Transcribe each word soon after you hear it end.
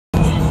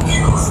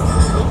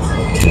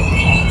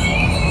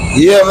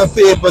Yeah, my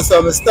people,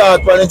 so we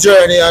start on the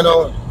journey, you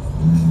know.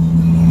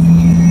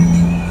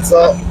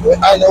 So we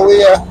on the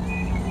way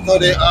to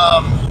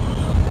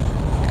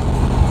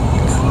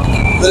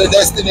the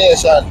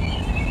destination.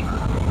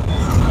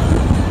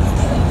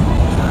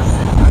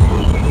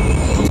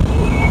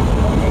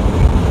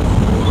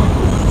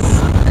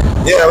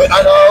 Yeah, we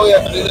on our way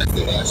to the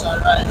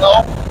destination right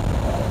now.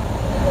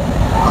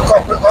 A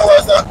couple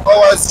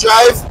hours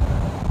drive.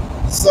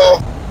 So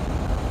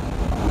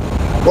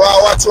we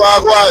are watch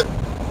what go on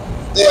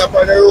there up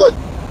on the road.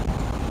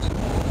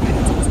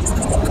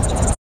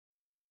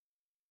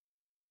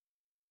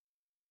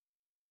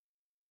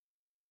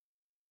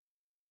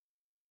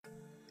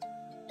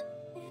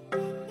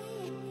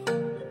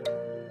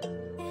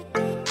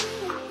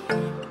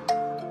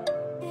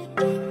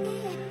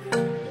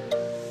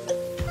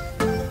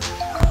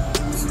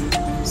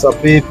 So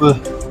people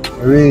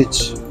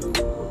reach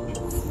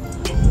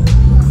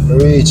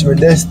reach my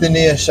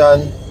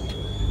destination.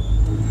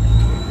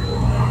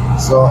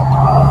 So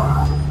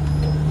I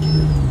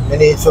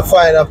need to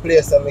find a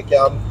place that we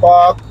can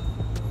park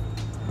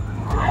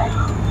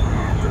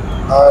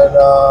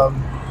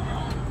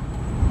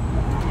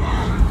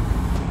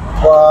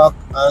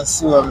and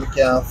see where we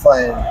can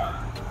find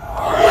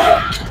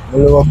the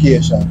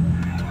location.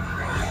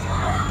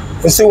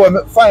 To see where we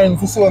can find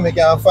before me I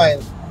go.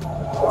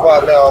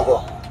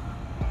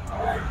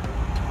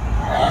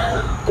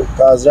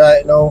 Because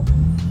right now,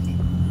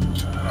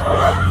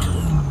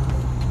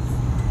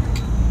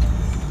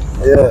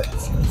 yeah.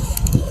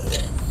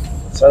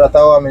 So that's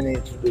what I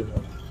need to do.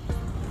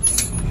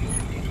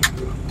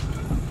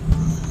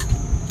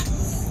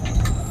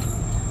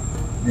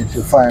 Need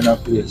to find a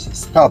place to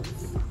stop.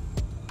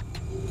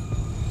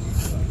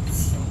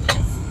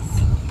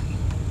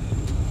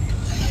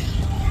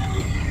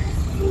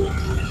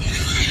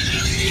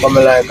 Come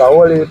like a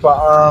whole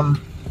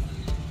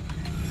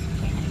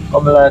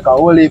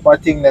heap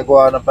of thing they go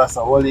on up as a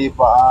whole heap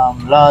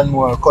of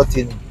lawnmower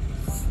cutting.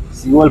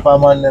 See whole heap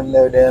of man them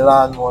there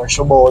lawnmower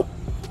show out,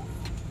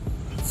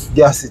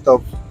 gas it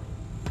up.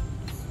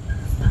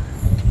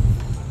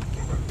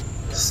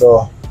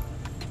 So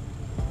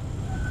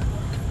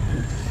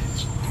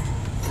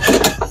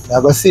I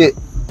go see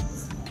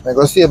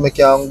if I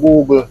can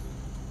Google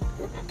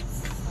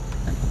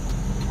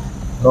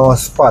no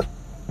spot.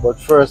 But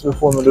first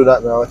before I do that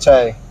I will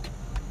try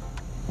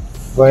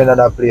go in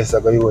another place. I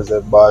go use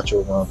the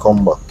bathroom and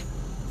come back.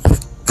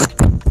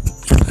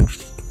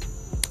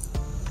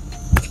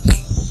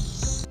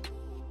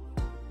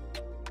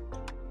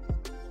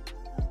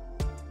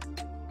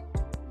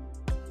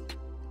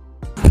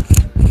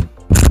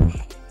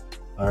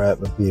 Alright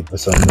my people,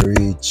 so I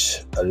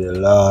reach at the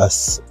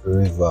last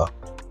river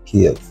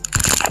cave.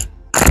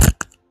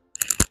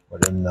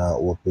 But them not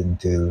open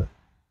till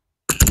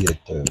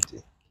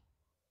 8:30.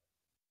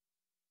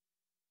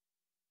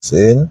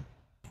 See?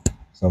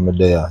 So I'm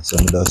there. So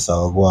I just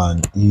go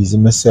and easy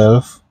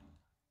myself,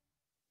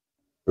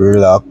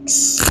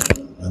 relax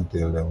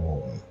until them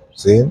home.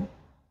 See?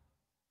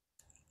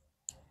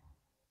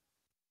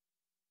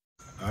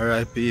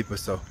 Alright people,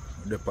 so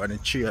we're up on the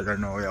trailer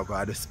now. We have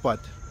got the spot.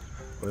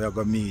 We are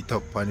going to meet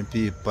up on the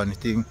people on the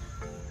thing.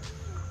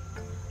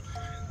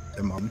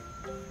 The man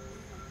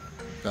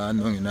gone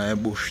down in the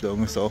bush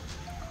down, so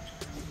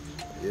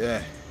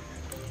yeah.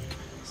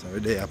 So we're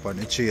there up on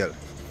the trail.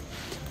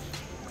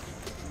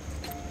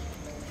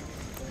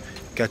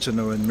 Catch you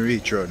now when we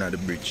reach around at the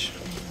bridge.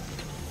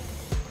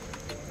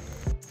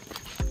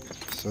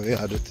 So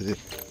yeah, that's it.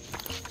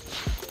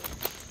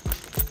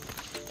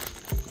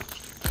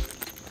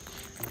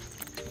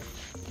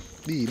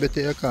 Be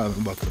better you call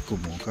me back to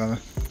come on, because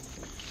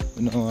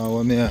you know I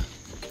want me to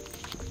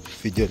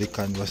video the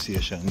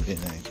conversation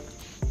tonight.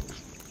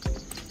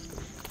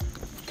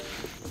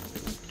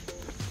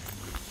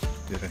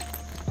 Yeah.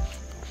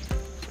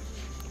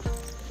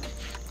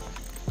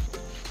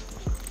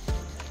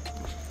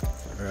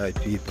 Alright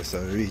people,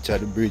 so we reach at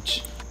the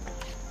bridge.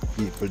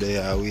 People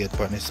there wait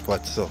for the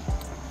spot, so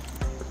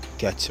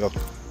catch up.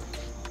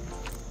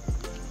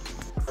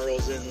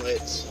 Earl's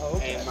Inlet,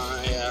 okay.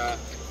 And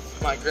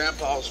my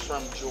grandpa's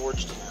from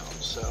Georgetown,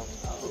 so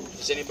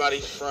is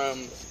anybody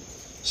from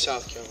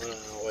South Carolina? I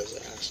always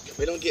ask.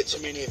 We don't get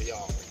too many of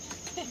y'all.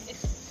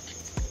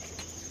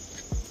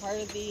 Part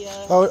of the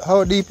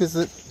How deep is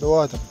it, the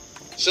water?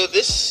 So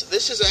this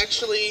is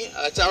actually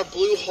it's our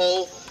blue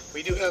hole.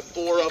 We do have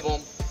 4 of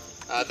them.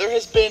 There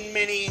has been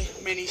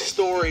many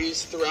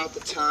stories throughout the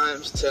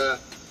times to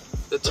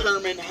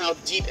determine how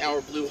deep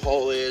our blue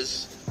hole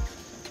is.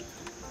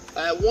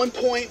 At one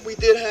point, we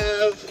did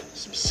have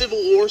some Civil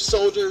War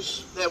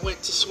soldiers that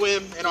went to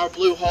swim in our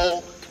blue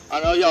hole. I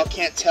know y'all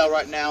can't tell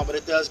right now, but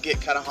it does get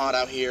kind of hot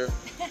out here.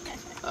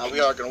 We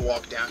are going to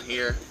walk down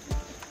here.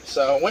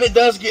 So when it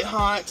does get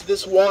hot,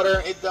 this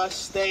water, it does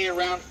stay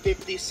around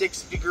 50,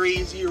 60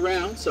 degrees year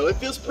round. So it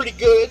feels pretty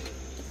good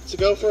to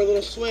go for a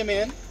little swim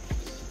in.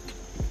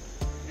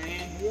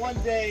 And one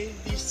day,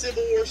 these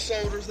Civil War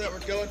soldiers that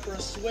were going for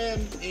a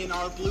swim in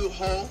our blue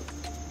hole,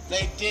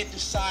 they did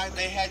decide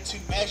they had to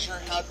measure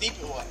how deep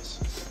it was.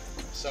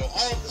 So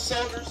all of the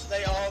soldiers,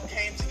 they all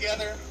came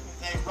together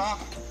with a rock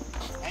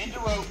and a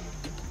rope.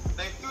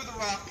 They threw the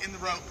rock and the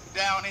rope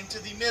down into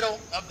the middle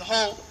of the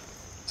hole,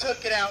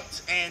 took it out,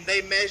 and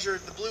they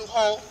measured the blue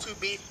hole to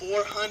be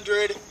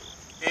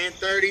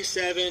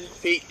 437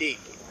 feet deep.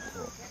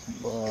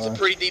 It's a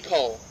pretty deep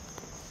hole.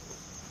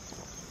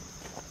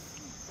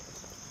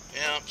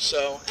 Yeah,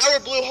 so our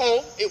blue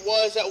hole, it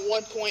was at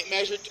one point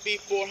measured to be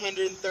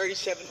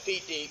 437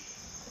 feet deep.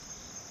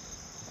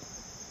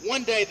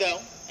 One day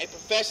though, a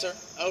professor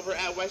over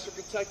at Western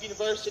Kentucky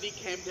University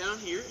came down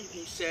here and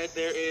he said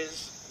there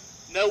is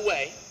no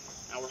way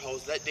our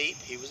hole's that deep.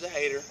 He was a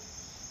hater.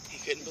 He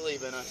couldn't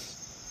believe in us.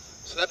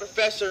 So that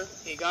professor,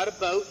 he got a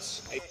boat,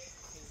 his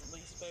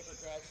least favorite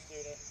grad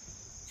student,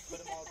 put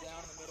them all down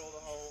in the middle of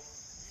the hole.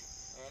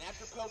 And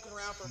after poking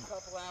around for a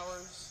couple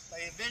hours,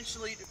 they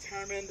eventually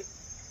determined it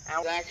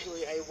was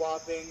actually a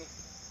whopping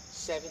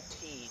 17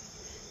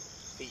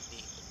 feet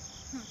deep.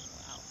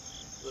 Wow.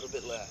 A little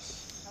bit less.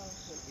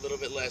 A little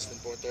bit less than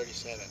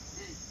 437.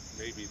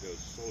 Maybe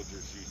those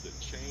soldiers used a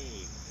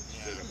chain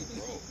instead of a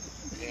rope.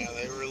 Yeah,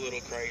 they were a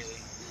little crazy.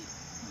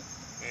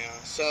 Yeah,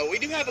 so we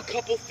do have a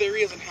couple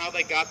theories on how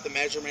they got the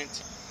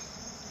measurement.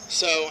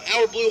 So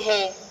our blue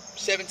hole,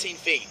 17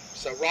 feet.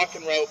 So rock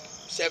and rope,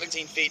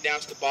 17 feet down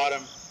to the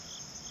bottom.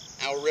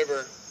 Our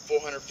river,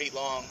 400 feet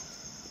long,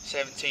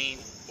 17,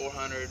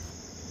 400,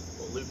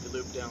 little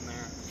loop-de-loop down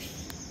there.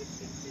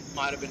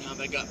 Might have been how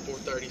they got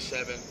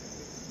 437.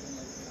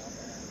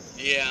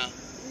 Yeah,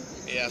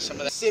 some of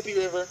the Mississippi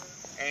River.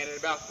 And in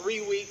about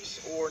 3 weeks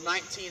or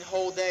 19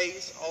 whole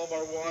days, all of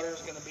our water is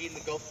going to be in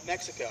the Gulf of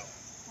Mexico.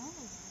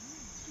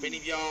 If any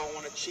of y'all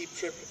want a cheap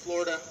trip to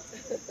Florida,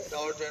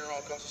 Dollar General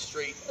across the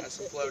street has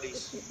some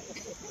floaties,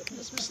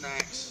 some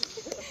snacks,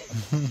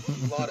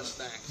 a lot of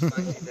snacks.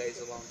 19 days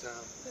is a long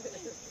time.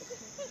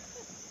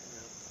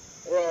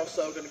 We're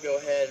also going to go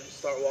ahead and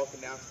start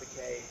walking down to the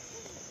cave.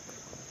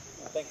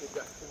 I think we've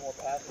got 2 more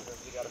passengers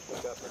we got to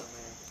pick up in a minute.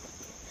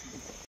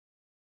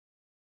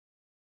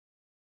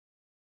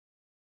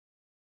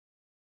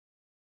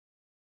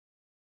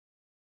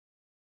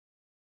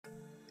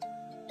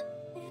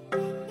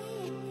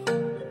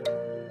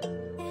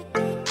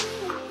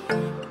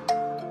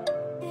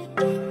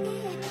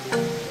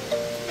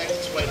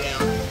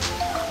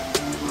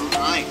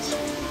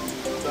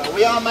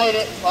 We all made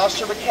it, Lost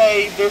River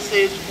Cave. This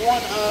is one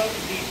of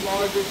the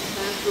largest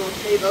natural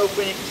cave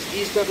openings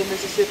east of the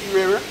Mississippi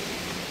River.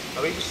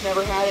 We've just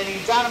never had any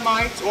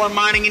dynamite or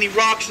mining any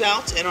rocks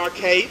out in our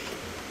cave.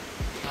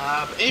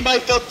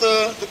 Anybody felt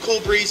the cool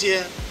breeze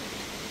yet?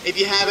 If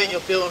you haven't,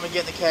 you'll feel it when we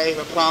get in the cave,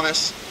 I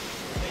promise.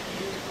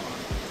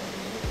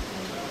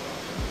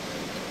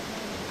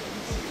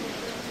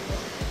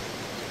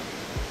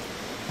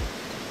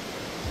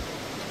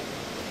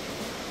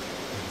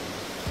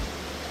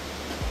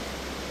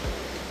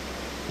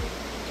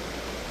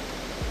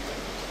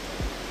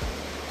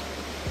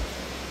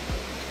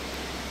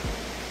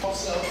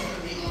 Also, going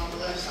to be on the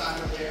left side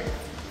of there.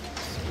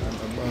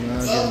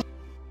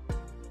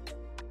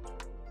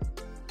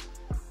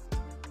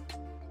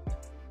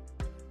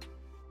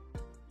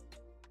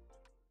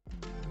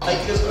 Make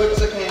it as quick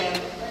as I can.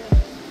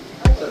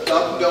 So if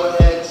y'all can go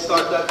ahead and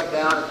start ducking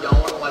down. If y'all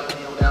want to like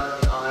kneel down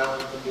in the aisle,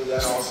 you can do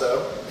that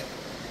also.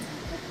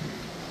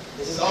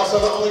 This is also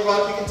the only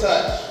rock you can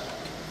touch.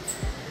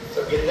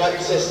 So get it out of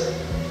your system.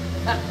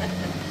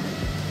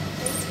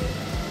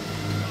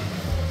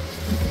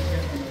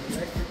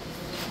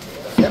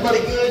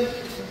 Everybody good?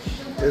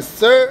 Yes,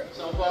 sir.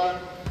 So far?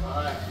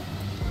 Alright.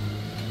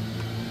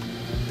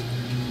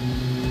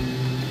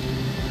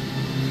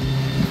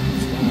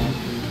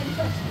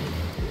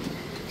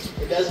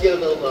 It does get a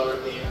little lower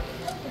at the end.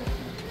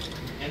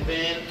 And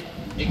then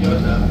it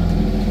goes up.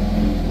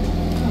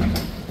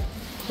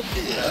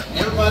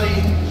 Yeah. Everybody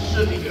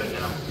should be good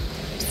now.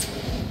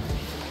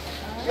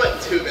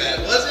 Wasn't too bad,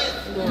 was it?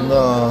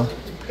 No.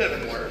 Could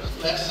have been worse.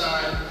 Left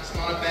side, it's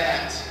not a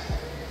bat,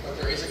 but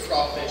there is a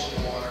crawfish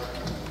in the water.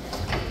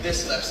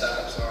 This left side,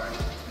 I'm sorry.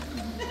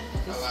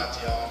 I lied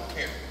to y'all.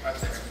 Here, right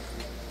there.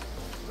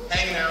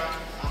 Hanging out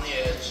on the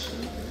edge.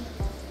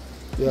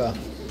 Yeah.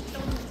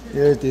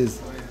 Here it is.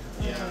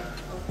 Yeah,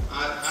 I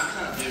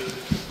kind of do.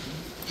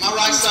 My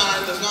right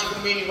side, there's not going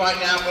to be any right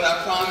now, but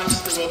I promise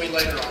there will be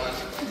later on.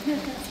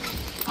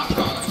 I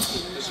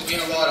promise. There's going to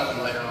be a lot of them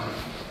later on.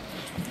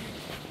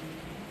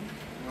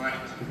 Right.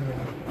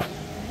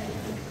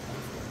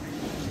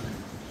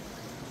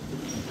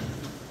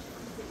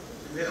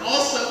 Then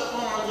also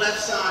on our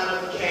left side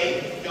of the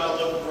cave, y'all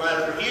look right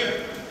over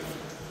here.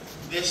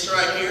 This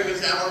right here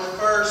is our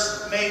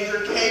first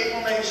major cave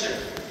formation.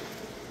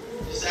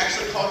 It's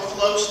actually called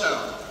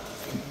flowstone.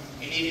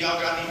 Any of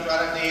y'all got any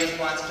bright ideas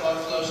why it's called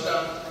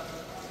flowstone?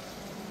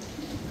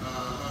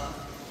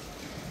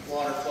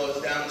 Water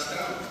flows down the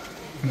stone.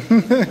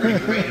 Pretty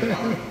creative,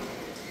 huh?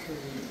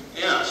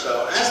 Yeah,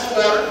 so as the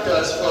water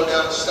does flow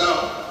down the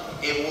stone,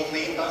 it will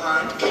leave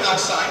behind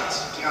calcite.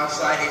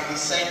 Calcite is the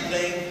same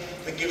thing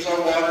that gives our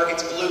water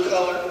its blue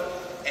color.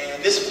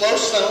 And this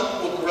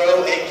flowstone will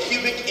grow a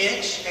cubic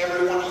inch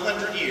every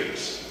 100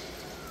 years.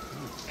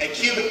 A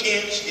cubic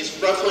inch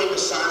is roughly the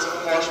size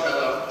of a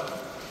marshmallow,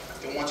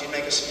 the ones you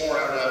make a s'more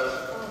out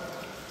of,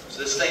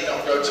 so this thing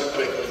don't grow too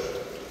quickly.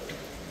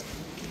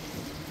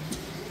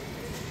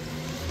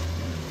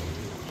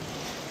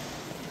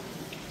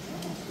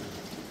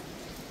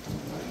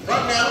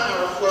 Right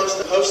now, our flow is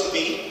supposed to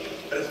be,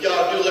 but if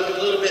y'all do look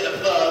a little bit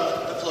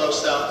above the flow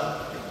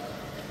stone,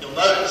 you'll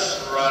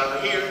notice right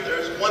over here,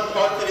 there's one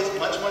part that is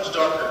much, much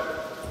darker.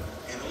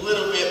 And a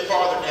little bit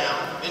farther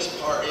down, this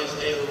part is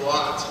a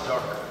lot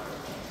darker.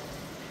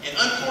 And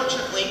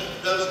unfortunately,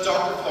 those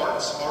darker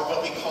parts are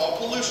what we call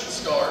pollution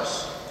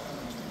scars.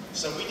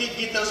 So we did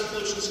get those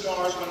pollution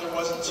scars when there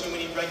wasn't too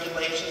many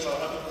regulations on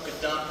what people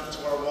could dump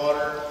into our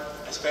water,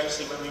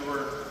 especially when we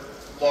were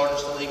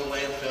largest illegal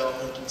landfill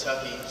in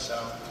Kentucky. So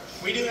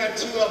we do have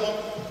 2 of them.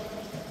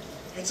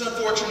 It's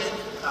unfortunate,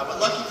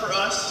 but lucky for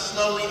us,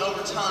 slowly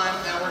over time,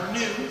 our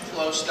new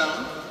flow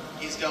stone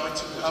is going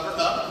to cover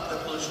up the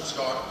pollution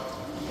scar.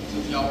 So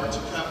if y'all were to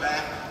come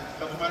back a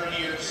couple hundred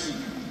years,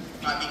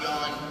 might be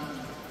gone.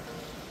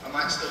 I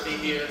might still be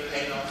here,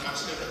 paying off my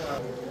student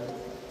loan.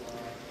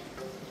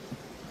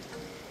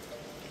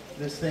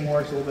 This thing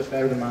works a little bit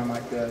better than my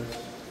mic does.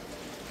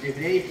 If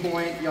at any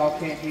point y'all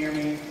can't hear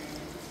me,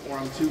 or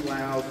I'm too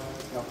loud,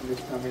 y'all can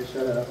just tell me to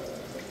shut up.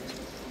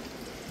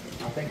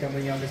 I think I'm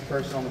the youngest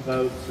person on the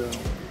boat, so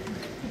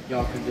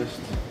y'all can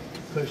just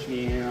push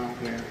me in, I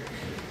don't care.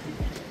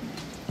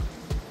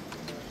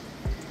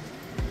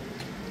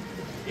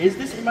 Is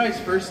this anybody's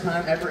first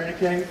time ever in a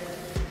cave?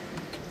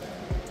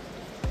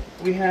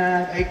 We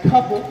have a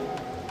couple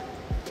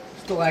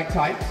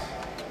stalactites,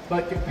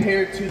 but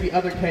compared to the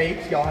other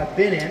caves y'all have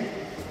been in,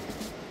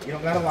 you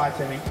don't gotta lie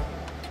to me,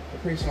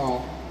 they're pretty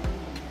small.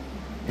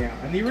 Yeah,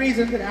 and the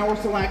reason that our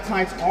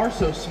stalactites are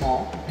so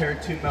small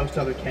compared to most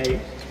other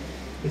caves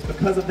is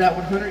because of that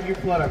 100-year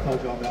flood I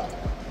told y'all about.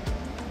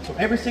 So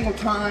every single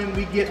time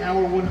we get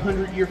our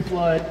 100-year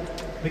flood,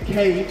 the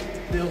cave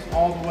fills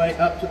all the way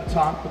up to the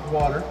top with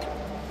water,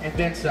 and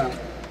then some.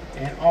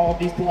 And all of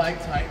these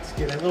stalactites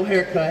get a little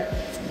haircut.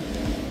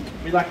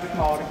 We like to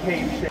call it a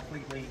cave shape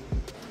completely.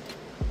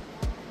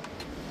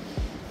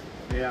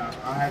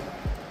 Yeah,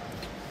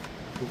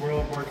 the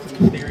world works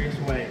in mysterious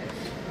ways.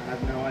 I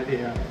have no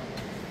idea.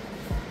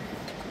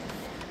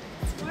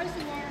 Why is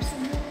the water so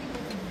milky?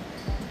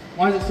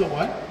 Why is it so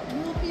what?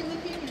 Milky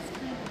looking, it's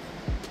kind of,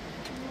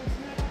 it's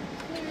not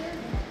clear,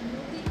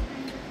 milky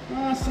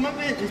kind of. Some of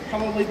it is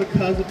probably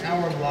because of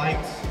our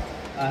lights.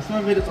 Some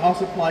of it is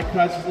also probably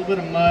because there's a little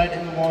bit of mud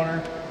in the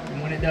water,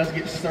 and when it does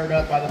get stirred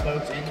up by the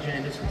boat's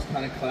engine, it just looks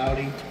kind of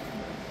cloudy.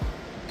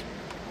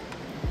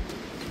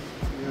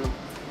 You know,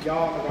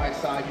 y'all on the right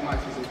side, you might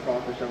see some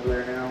crawfish over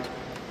there now.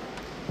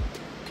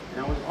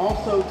 And I was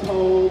also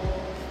told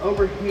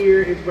over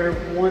here is where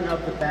one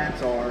of the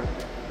bats are.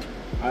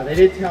 They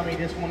did tell me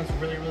this one is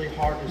really, really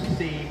hard to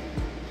see,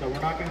 so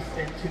we're not going to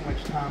spend too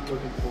much time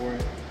looking for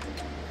it.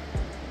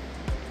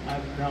 I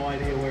have no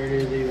idea where it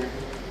is either.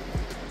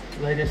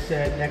 They just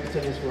said next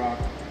to this rock.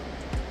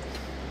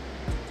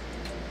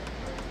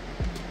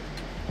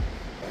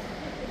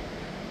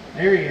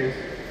 There he is.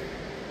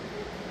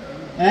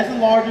 That's the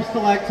largest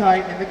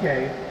stalactite in the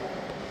cave.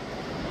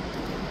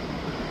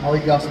 I'll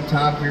leave y'all some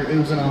time for your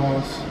oohs and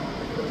ahs.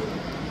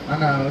 I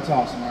know, it's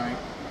awesome, right?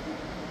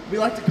 We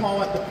like to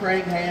call it the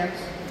praying hands.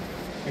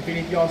 If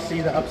any of y'all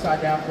see the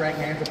upside down praying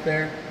hands up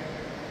there.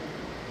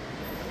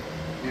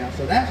 Yeah,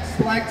 so that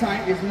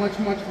stalactite is much,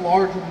 much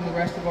larger than the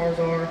rest of ours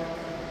are.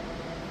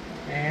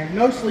 And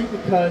mostly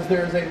because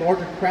there's a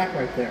larger crack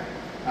right there.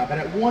 But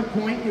at one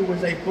point it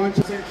was a bunch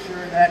of,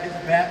 sure that is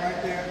a bat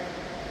right there.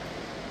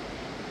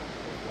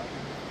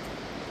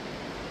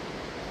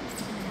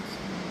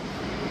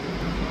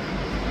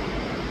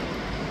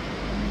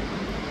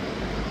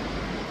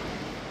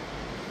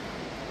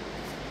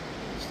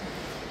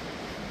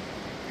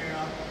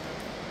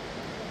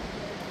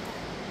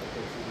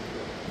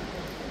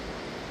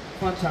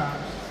 Fun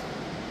times.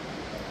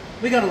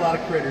 We got a lot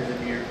of critters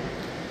in here.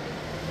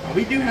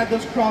 We do have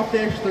those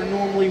crawfish. They're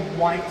normally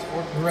white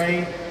or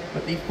gray,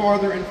 but the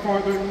farther and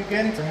farther you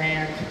get into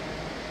hand,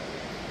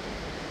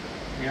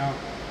 you know,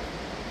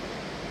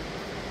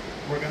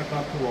 we're gonna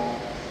bump the wall.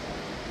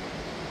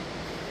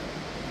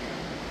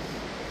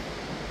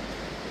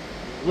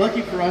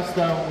 Lucky for us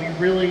though, we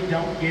really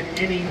don't get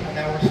any of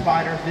our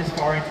spiders this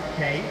far into the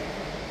cave.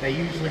 They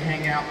usually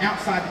hang out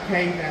outside the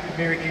cave at the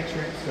very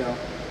entrance, so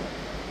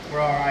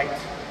we're alright.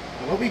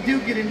 What we do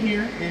get in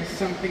here is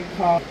something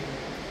called,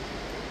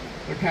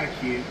 they're kind of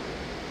cute,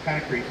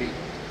 kind of creepy.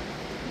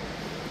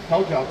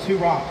 Told y'all 2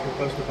 rocks we're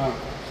supposed to bump.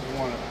 This is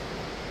one of them.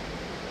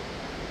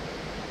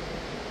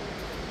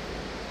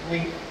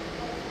 Leaf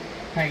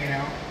hanging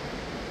out.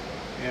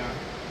 Yeah.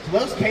 So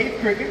those cave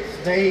crickets,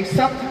 they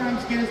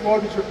sometimes get as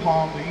large as your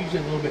palm. They're usually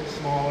a little bit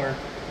smaller.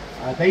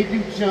 They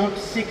do jump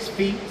 6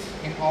 feet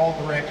in all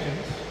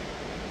directions.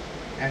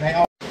 And they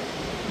all,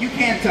 you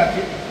can touch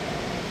it.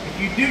 If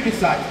you do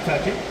decide to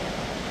touch it,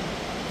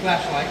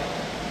 flashlight,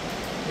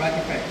 right in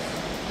your face.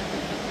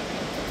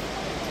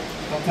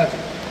 Don't touch it.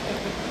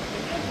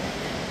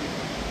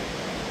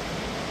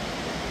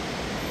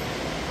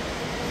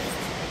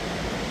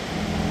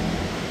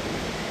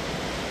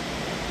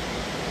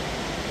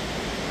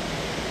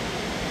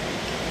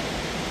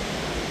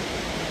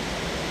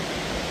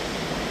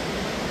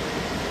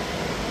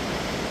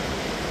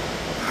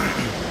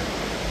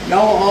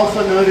 Y'all will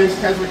also notice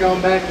as we're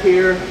going back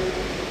here,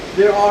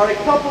 there are a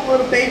couple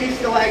little baby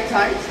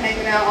stalactites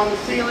hanging out on the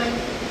ceiling.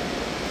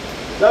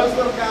 Those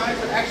little guys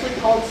are actually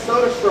called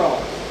soda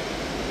straws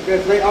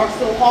because they are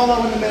still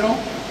hollow in the middle,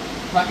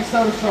 like a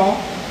soda straw.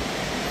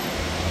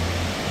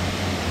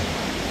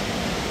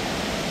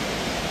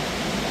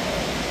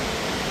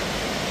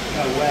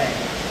 No way.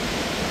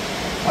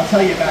 I'll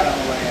tell you about it on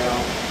the way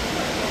out.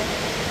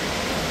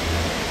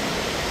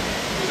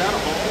 Is that a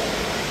hole?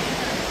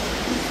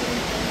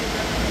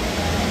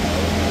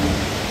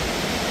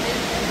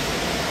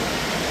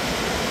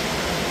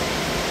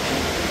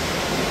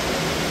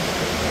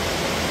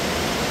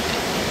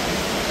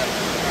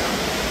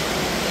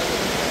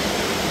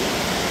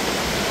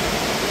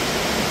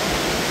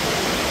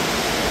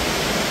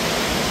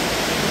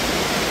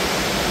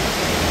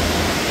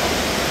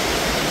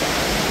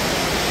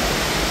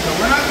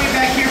 We're not going to be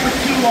back here for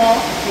too long,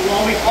 but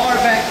while we are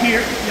back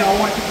here, y'all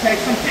want to take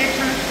some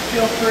pictures,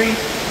 feel free.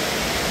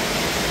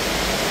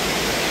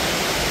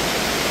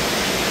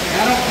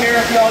 I don't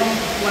care if y'all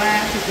use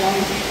flash as long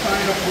as you try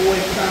and avoid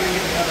sounding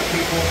at the other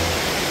people.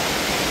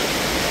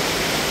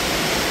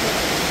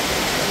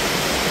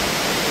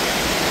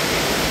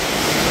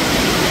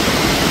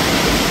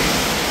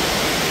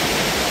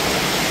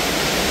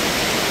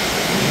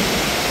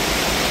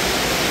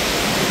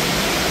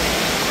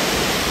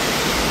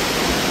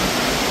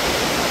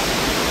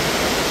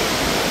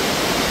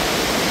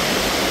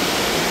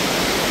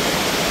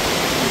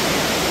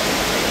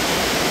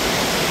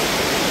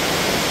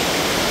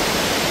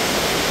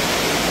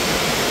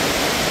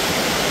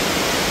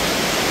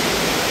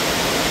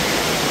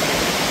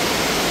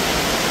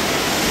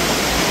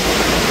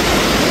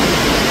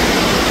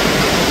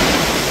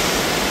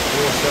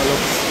 That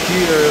looks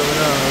scary,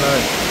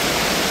 like.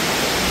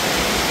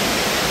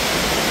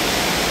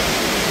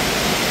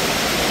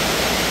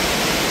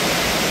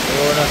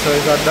 Oh, nasa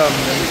isa dam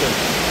yan siya.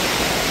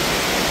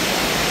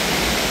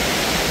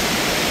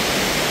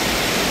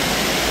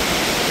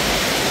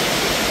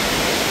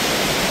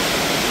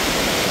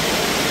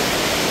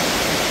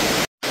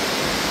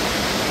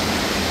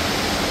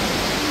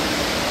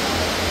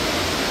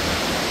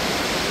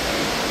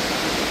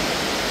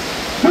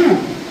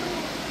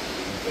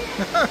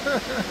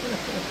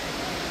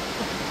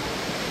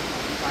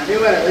 I knew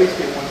I'd at least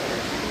get one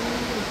person.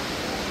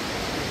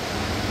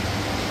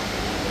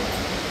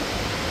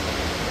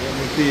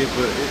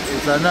 People,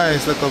 it's a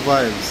nice little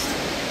vibes.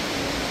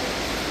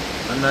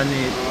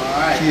 Underneath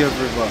Kiev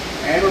River.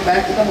 And we're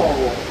back to the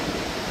hole.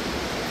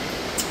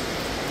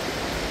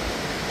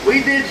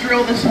 We did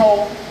drill this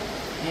hole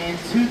in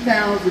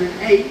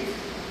 2008,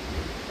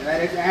 and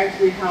that is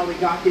actually how we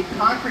got the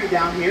concrete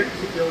down here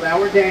to build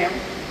our dam.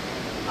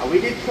 We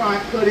did try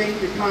putting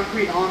the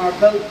concrete on our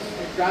boats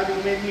and driving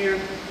them in here.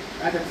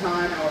 At the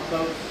time, our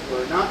boats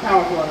were not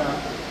powerful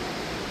enough.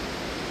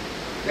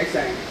 They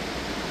sank.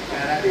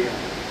 Bad idea.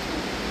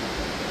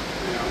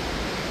 You know.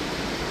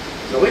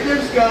 So we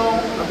just go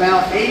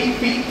about 80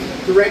 feet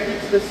directly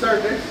to the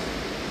surface.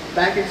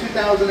 Back in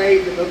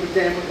 2008, they built the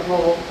dam with the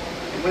hole.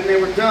 And when they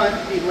were done,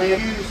 the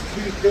land used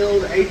to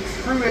build a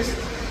truest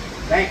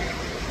bank.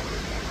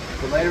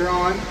 So later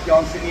on,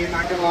 y'all see me in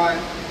my line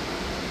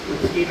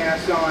with the ski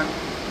mask on.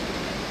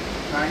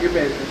 Mind your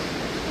business.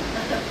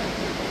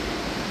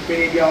 If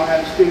any of y'all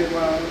have student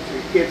loans, or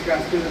your kids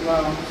got student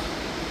loans,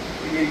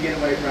 you need a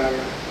getaway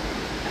driver.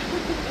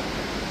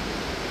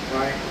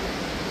 Right?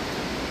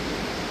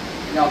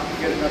 Y'all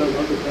can get another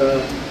look at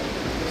the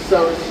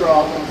soda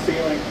straws on the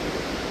ceiling.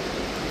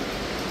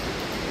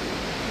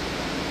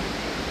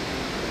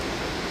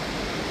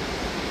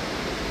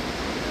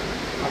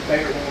 My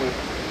favorite one.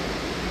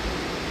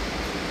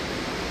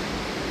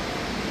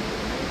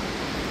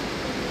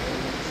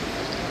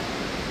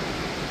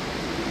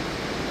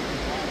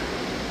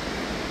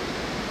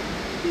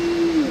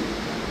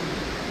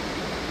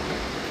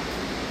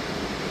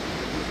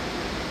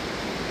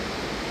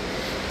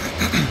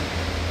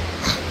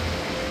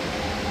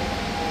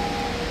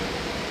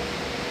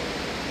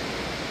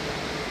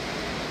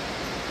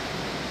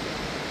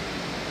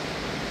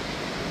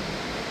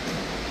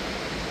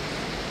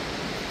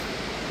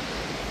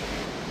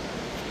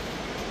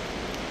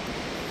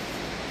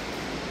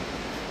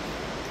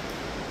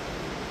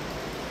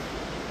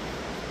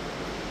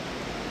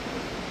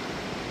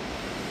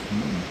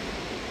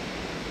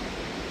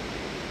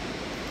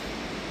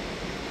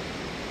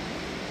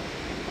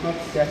 I'm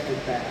obsessed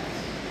with bats.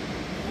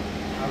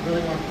 I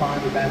really want to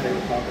find the bat they were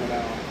talking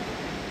about.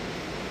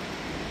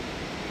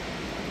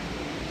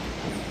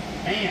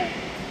 Man,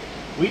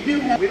 we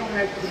don't have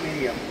too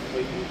many of them. We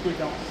usually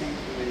don't see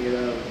too many of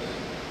those.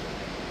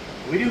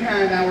 We do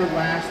have our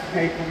last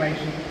cave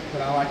formation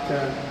that I like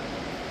to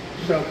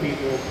show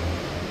people.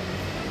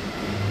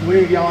 Do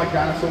any of y'all like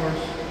dinosaurs?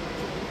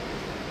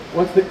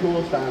 What's the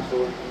coolest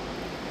dinosaur?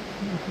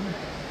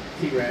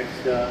 T-Rex,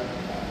 duh.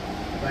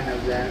 Everybody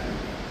knows that.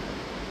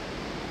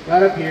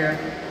 Right up here,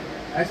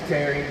 that's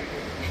Terry.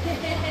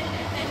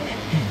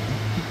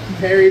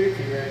 Terry the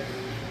T-Rex.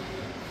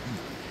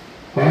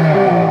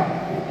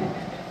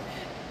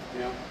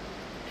 Yeah.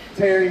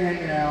 Terry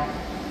hanging out.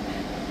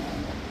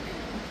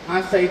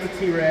 I say it's a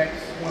T-Rex.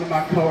 One of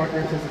my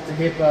coworkers says it's a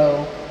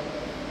hippo.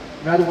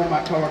 Another one of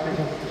my coworkers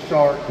says it's a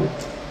shark.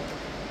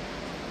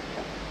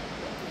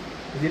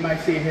 Does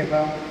anybody see a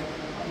hippo?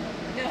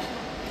 No.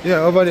 Yeah,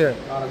 over there.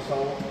 Not a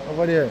soul.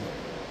 Over there.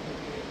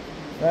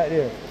 Right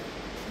there.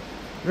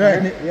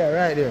 Right, yeah,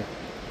 right there.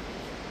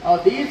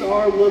 These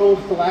are little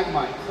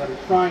stalagmites that are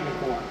trying to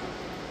form.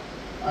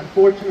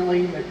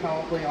 Unfortunately, they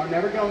probably are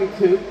never going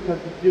to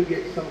because we do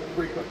get so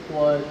frequent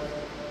floods.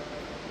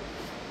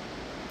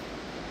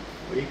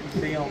 But you can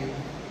see them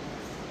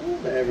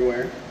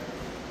everywhere.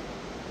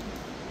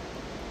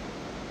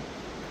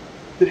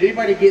 Did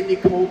anybody get any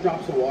cold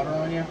drops of water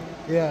on you?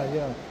 Yeah,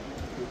 yeah.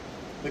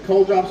 The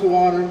cold drops of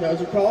water, those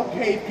are called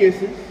cave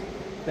kisses.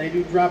 They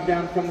do drop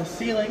down from the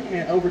ceiling,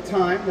 and over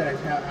time, that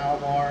is how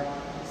our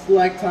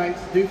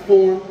stalactites do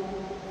form.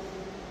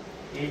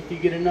 If you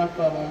get enough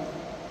of them,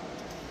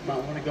 you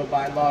might want to go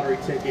buy a lottery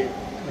ticket.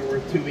 They're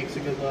worth 2 weeks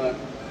of good luck.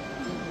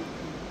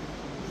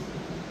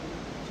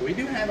 So we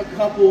do have a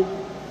couple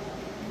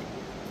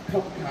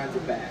kinds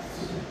of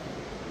bats.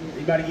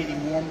 Anybody get any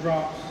warm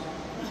drops?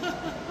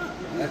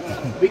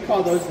 We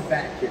call those the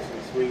bat kisses.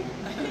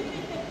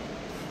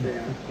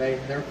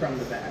 They're from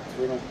the bats.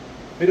 We don't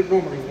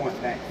normally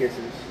want bat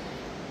kisses.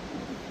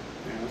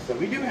 So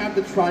we do have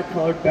the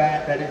tricolored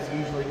bat. That is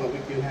usually what we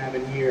do have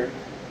in here.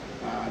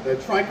 The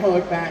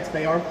tricolored bats,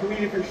 they are 3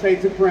 different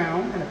shades of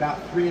brown and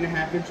about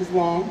 3.5 inches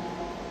long.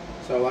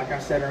 So like I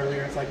said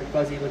earlier, it's like a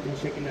fuzzy looking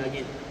chicken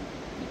nugget.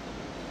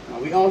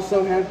 We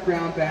also have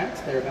brown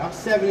bats. They're about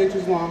 7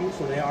 inches long,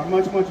 so they are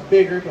much, much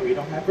bigger, but we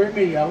don't have very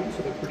many of them,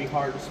 so they're pretty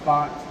hard to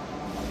spot.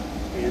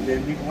 And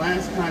then the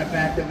last kind of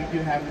bat that we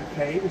do have in the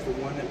cave is the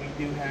one that we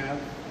do have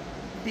a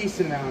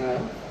decent amount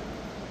of.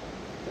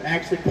 They're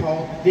actually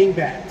called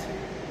dingbat.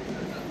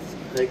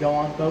 They go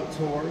on boat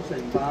tours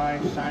and buy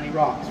shiny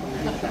rocks from the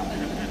gift shop.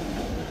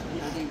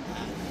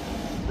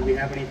 Do we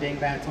have any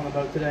dingbats on the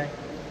boat today?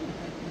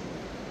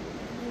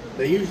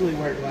 They usually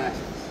wear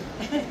glasses.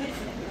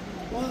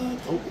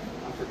 Oh,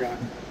 I forgot.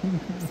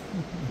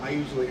 I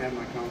usually have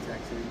my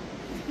contacts in.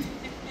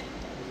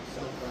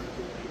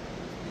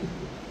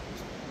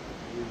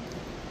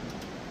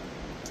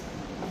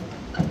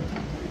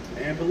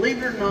 And believe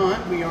it or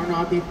not, we are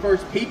not the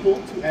first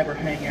people to ever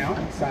hang out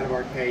inside of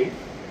our cave.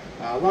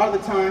 A lot of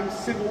the time,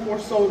 Civil War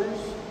soldiers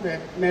that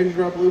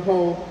measured our blue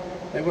hole,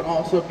 they would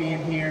also be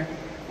in here.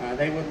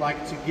 They would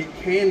like to get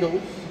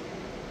candles,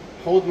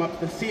 hold them up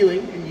to the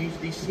ceiling, and use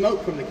the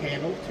smoke from the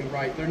candle to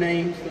write their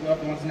names, their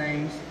loved ones'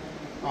 names,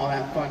 all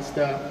that fun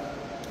stuff.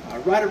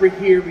 Right over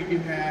here, we do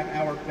have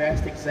our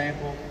best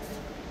example.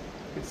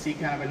 You can see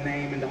kind of a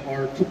name in the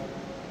heart.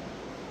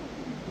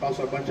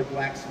 Also a bunch of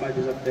black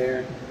smudges up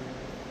there.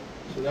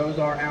 So those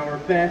are our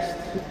best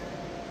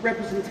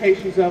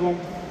representations of them.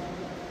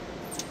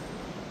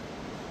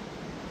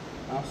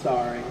 I'm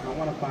sorry, I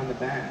want to find the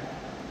bat.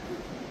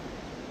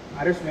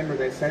 I just remember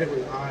they said it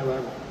was eye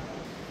level.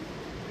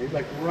 It's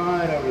like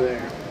right over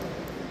there.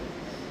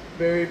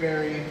 Very,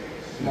 very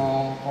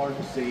small, hard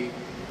to see.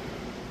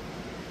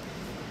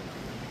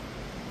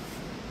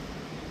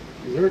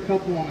 Is there a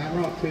couple on that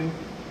rock too?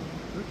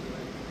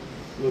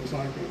 Looks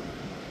like it.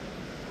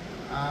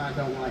 I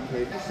don't like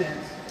it. Makes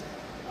sense.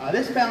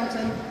 This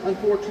fountain,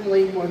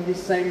 unfortunately, was the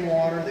same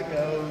water that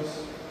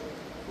goes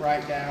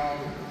right down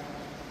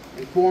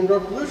and formed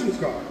our pollution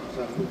scar.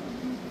 So,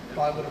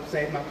 probably would have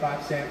saved my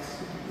 5 cents.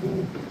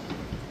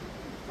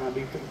 I'd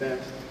be for the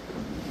best.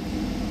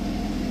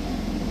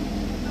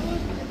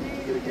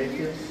 Get a taste of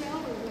this?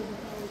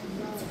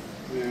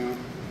 Yeah.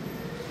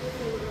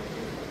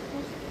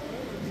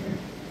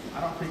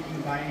 I don't think you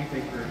can buy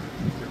anything for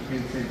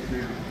 10 cents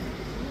now.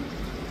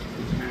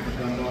 Just half a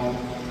gumball,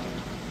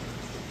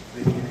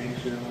 maybe an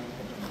eggshell.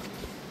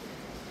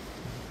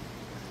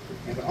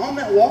 Yeah, but on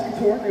that walking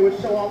tour, they would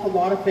show off a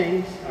lot of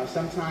things.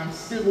 Sometimes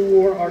Civil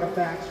War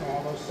artifacts from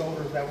all those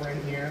soldiers that were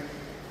in here.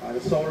 The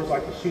soldiers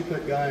like to shoot their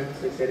guns.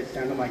 They said it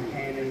sounded like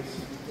cannons.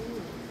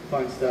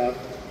 Fun stuff.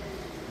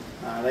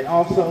 They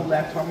also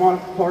left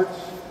harmonica parts,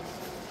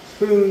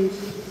 spoons,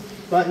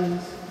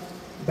 buttons.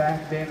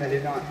 Back then, they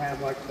did not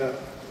have like the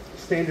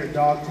standard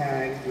dog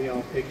tag we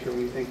all picture when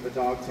we think of a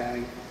dog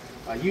tag.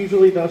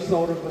 Usually those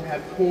soldiers would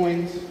have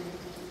coins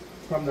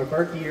from their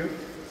birth year,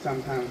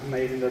 sometimes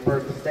made in their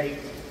birth state,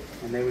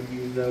 and they would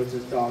use those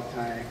as dog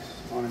tags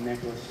on a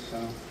necklace. So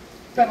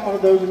got a lot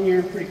of those in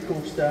here, pretty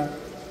cool stuff.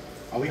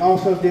 We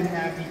also did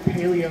have the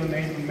Paleo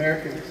Native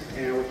Americans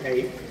in our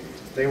cave.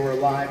 They were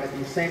alive at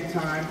the same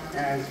time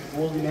as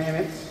woolly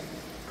mammoths,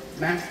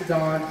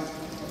 mastodons,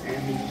 and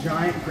the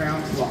giant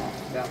ground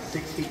sloth, about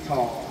 6 feet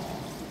tall.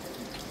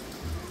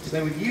 So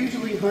they would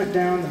usually hunt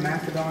down the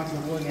mastodons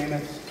and the woolly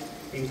mammoths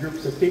in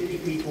groups of 50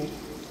 people,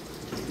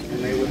 and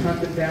they would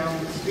hunt them down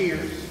with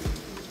spears.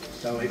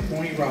 So a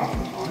pointy rock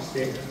on a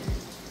stick,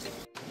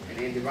 and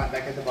ended right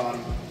back at the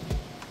bottom,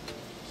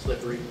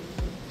 slippery.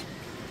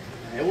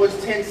 It was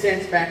 10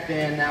 cents back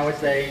then.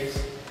 Nowadays,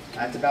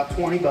 that's about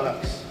 20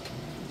 bucks.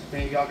 If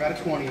any of y'all got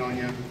a 20 on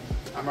you,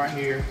 I'm right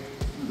here.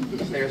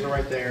 The stairs are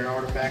right there.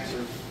 Artifacts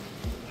are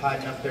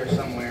hiding up there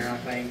somewhere, I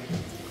think.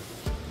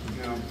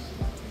 You know.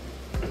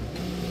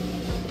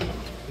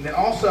 And then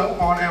also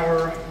on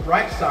our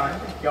right side,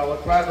 y'all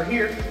look right over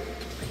here,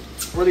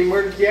 where the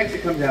emergency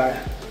exit comes out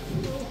at.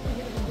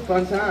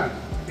 Fun time.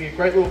 It'll be a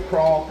great little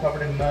crawl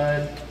covered in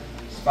mud,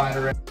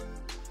 spider.